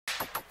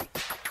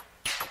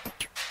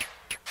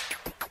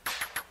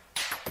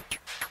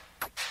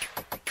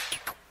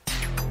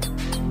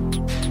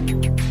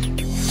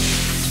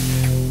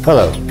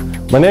Hello,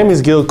 my name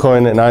is Gil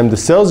Coyne and I'm the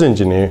sales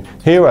engineer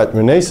here at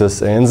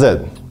Renesas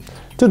ANZ.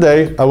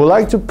 Today, I would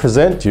like to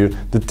present you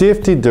the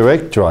TFT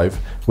Direct Drive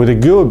with a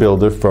GUI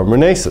builder from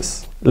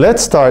Renesas.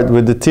 Let's start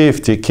with the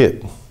TFT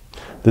kit.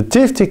 The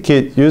TFT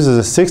kit uses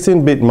a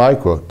 16-bit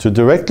micro to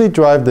directly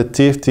drive the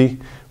TFT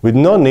with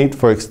no need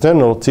for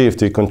external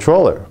TFT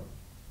controller.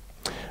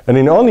 And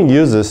it only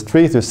uses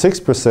 3 to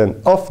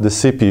 6% of the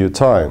CPU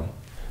time.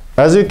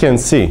 As you can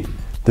see,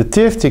 the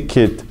TFT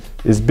kit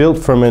is built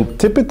from a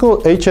typical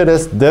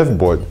HLS dev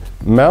board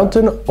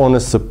mounted on a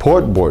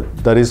support board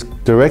that is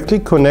directly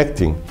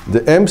connecting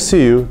the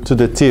MCU to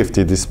the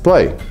TFT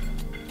display.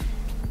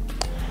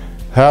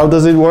 How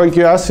does it work,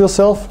 you ask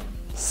yourself?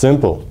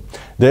 Simple.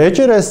 The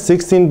HLS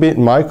 16-bit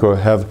micro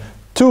have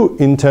two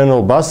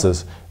internal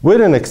buses with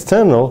an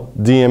external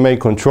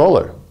DMA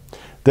controller.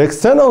 The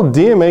external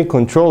DMA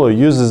controller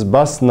uses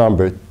bus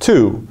number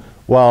 2,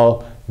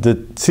 while the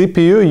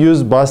CPU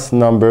uses bus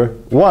number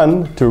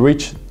 1 to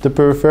reach the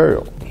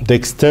peripheral. The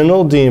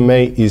external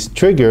DMA is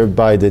triggered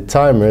by the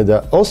timer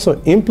that also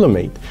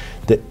implements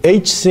the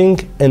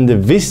H-Sync and the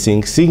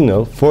V-Sync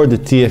signal for the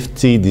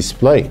TFT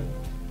display.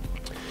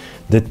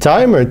 The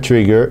timer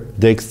triggers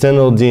the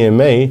external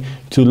DMA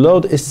to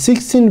load a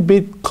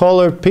 16-bit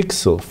color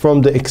pixel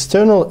from the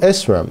external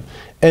SRAM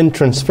and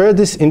transfer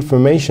this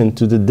information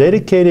to the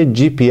dedicated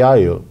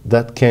GPIO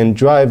that can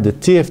drive the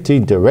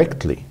TFT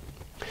directly.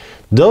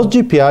 Those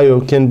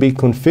GPIO can be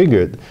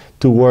configured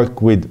to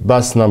work with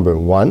bus number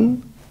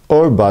 1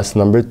 or bus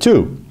number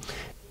 2.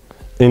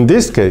 In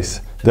this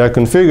case, they are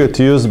configured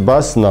to use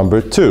bus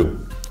number 2,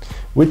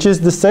 which is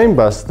the same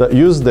bus that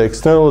uses the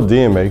external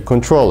DMA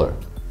controller.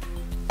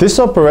 This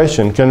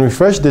operation can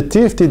refresh the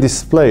TFT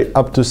display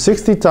up to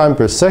 60 times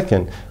per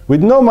second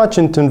with no much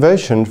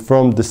intervention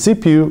from the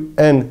CPU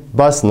and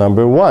bus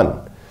number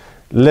 1,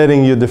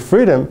 letting you the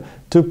freedom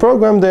to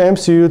program the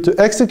MCU to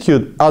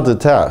execute other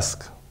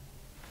tasks.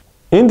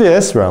 In the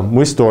SRAM,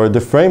 we store the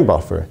frame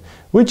buffer,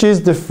 which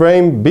is the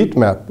frame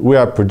bitmap we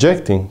are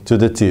projecting to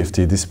the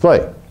TFT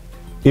display.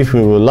 If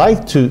we would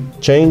like to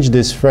change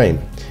this frame,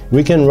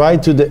 we can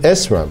write to the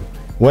SRAM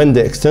when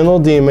the external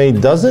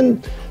DMA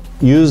doesn't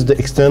use the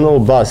external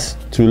bus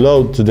to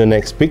load to the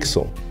next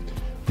pixel.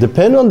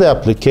 Depending on the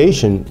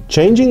application,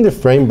 changing the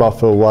frame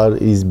buffer while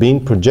it is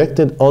being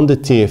projected on the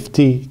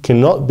TFT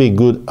cannot be a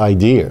good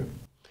idea.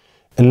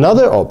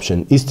 Another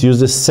option is to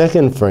use a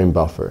second frame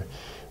buffer,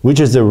 which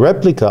is a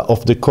replica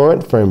of the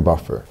current frame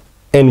buffer,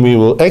 and we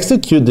will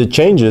execute the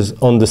changes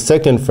on the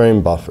second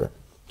frame buffer.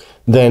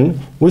 Then,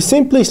 we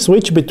simply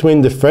switch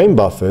between the frame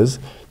buffers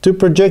to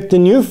project the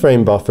new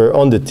frame buffer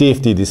on the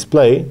TFT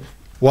display,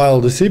 while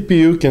the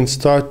CPU can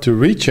start to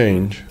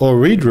rechange or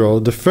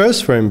redraw the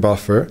first frame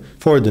buffer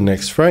for the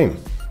next frame.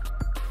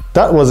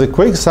 That was a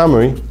quick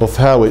summary of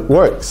how it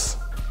works.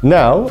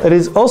 Now, it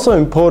is also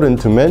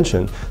important to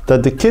mention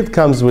that the kit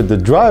comes with the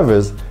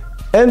drivers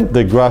and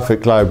the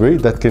graphic library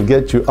that can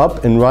get you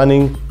up and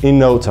running in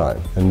no time.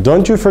 And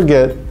don't you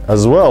forget,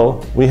 as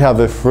well, we have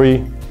a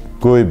free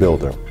GUI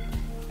builder.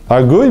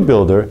 Our GUI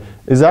builder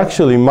is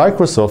actually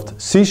Microsoft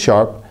C#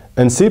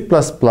 and C++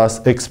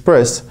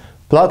 Express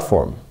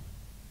platform,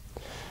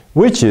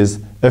 which is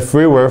a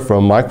freeware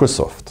from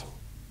Microsoft.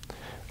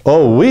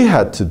 All we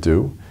had to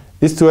do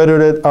is to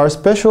edit our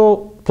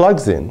special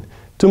plugin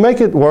to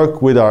make it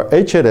work with our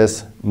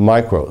HLS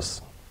micros.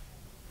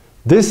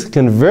 This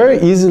can very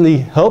easily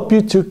help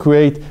you to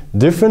create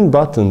different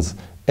buttons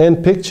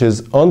and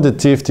pictures on the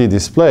TFT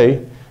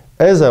display,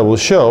 as I will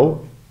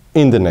show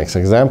in the next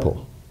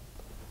example.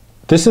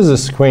 This is a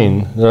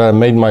screen that I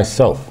made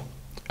myself.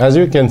 As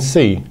you can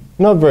see,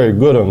 not very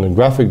good on the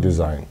graphic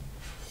design.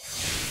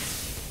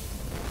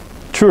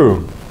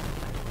 True,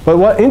 but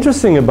what's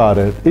interesting about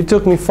it, it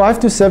took me 5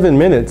 to 7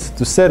 minutes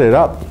to set it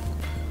up.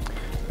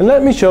 And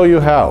let me show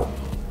you how.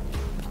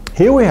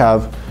 Here we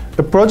have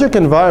a project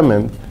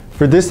environment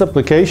for this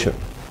application.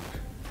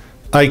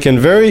 I can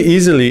very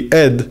easily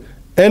add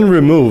and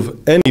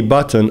remove any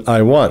button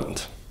I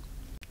want.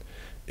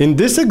 In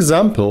this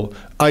example,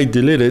 I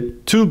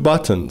deleted 2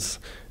 buttons,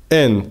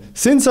 and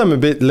since I'm a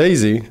bit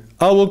lazy,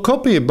 I will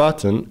copy a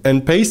button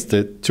and paste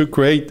it to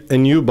create a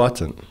new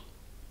button.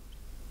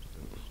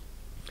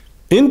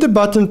 In the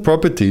button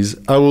properties,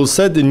 I will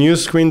set the new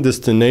screen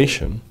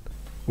destination,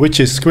 which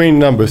is screen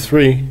number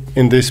 3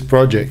 in this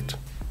project.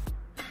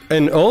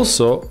 And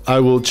also,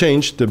 I will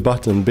change the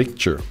button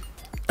picture,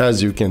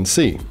 as you can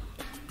see.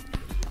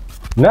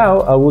 Now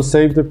I will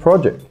save the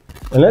project,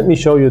 and let me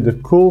show you the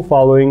cool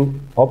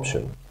following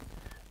option.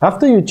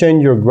 After you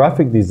change your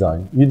graphic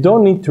design, you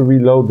don't need to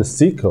reload the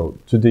C code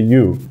to the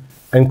U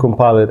and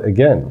compile it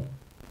again.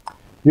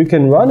 You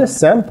can run a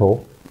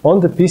sample on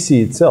the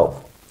PC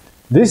itself.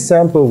 This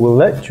sample will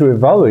let you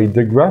evaluate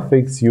the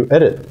graphics you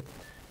edit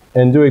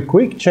and do a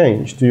quick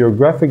change to your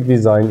graphic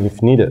design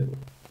if needed.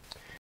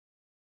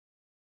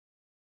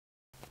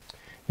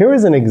 Here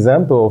is an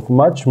example of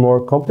much more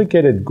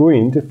complicated GUI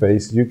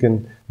interface you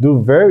can do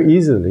very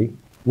easily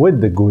with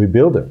the GUI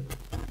builder.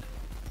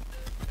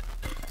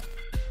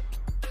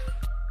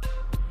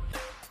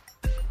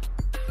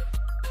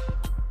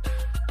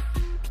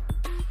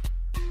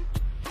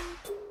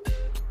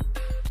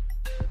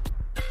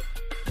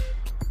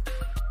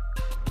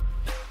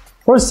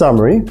 For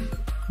summary,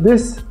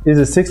 this is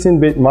a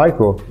 16-bit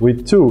micro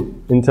with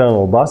 2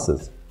 internal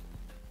buses.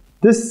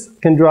 This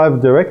can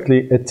drive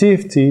directly a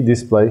TFT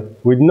display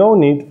with no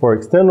need for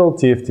external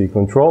TFT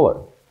controller.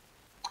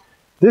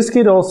 This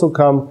kit also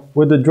comes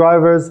with the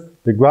drivers,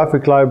 the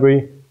graphic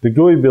library, the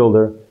GUI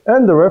builder,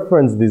 and the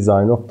reference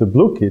design of the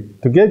Blue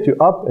Kit to get you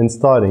up and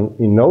starting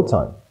in no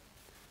time.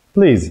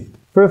 Please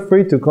feel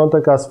free to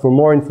contact us for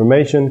more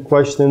information,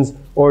 questions,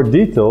 or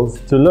details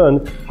to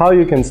learn how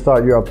you can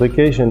start your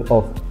application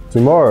of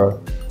tomorrow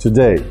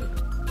today.